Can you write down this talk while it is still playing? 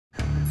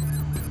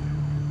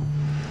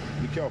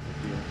careful,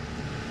 Keeley.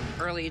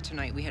 Earlier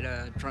tonight, we had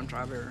a drunk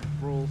driver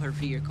roll her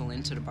vehicle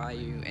into the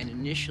bayou, and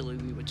initially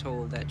we were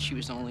told that she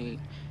was the only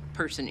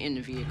person in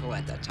the vehicle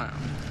at that time.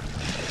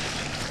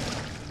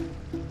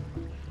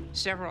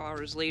 Several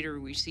hours later,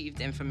 we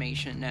received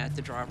information that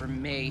the driver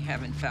may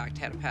have, in fact,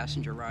 had a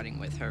passenger riding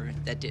with her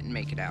that didn't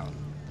make it out.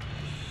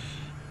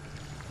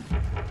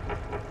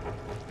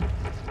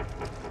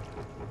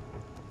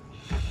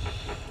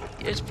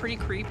 It's pretty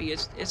creepy.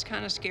 It's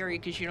kind of scary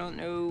because you don't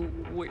know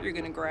what you're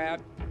gonna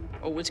grab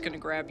or what's gonna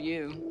grab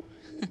you.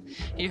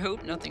 You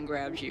hope nothing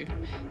grabs you.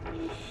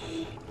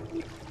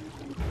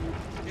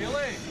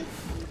 Keeley!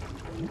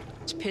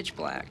 It's pitch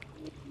black.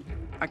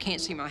 I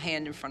can't see my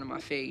hand in front of my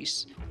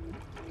face.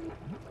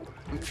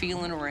 I'm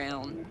feeling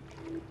around,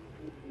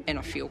 and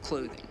I feel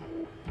clothing.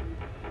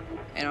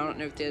 And I don't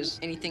know if there's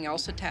anything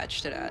else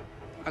attached to that.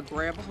 I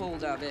grab a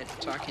hold of it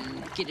so I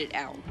can get it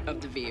out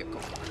of the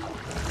vehicle.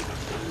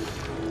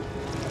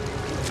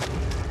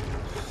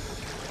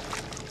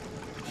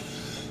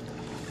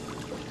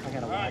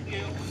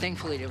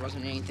 Thankfully, there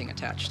wasn't anything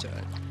attached to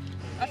it.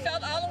 I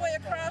felt all the way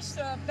across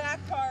the back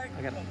part.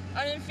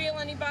 I didn't feel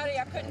anybody.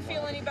 I couldn't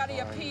feel anybody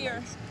up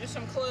here. Just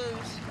some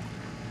clues.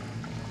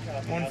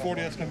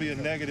 140, that's going to be a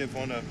negative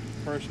on a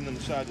person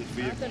inside this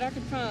vehicle. Not that I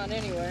could find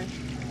anywhere.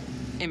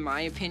 In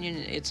my opinion,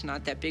 it's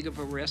not that big of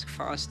a risk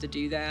for us to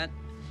do that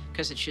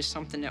because it's just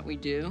something that we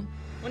do.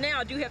 Well, now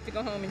I do have to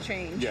go home and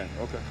change. Yeah,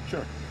 okay,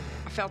 sure.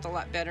 I felt a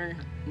lot better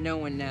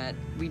knowing that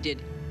we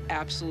did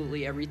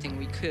absolutely everything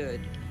we could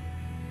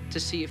to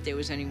see if there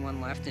was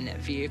anyone left in that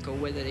vehicle,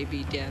 whether they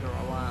be dead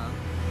or alive.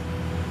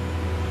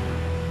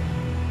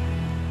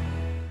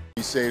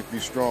 Be safe, be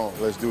strong.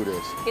 Let's do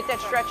this. Get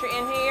that stretcher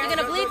in here. You're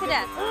gonna bleed to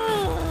death.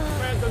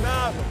 Grab the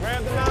nozzle,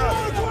 grab the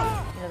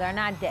nozzle. You know, they're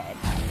not dead.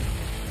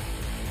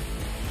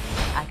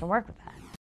 I can work with that.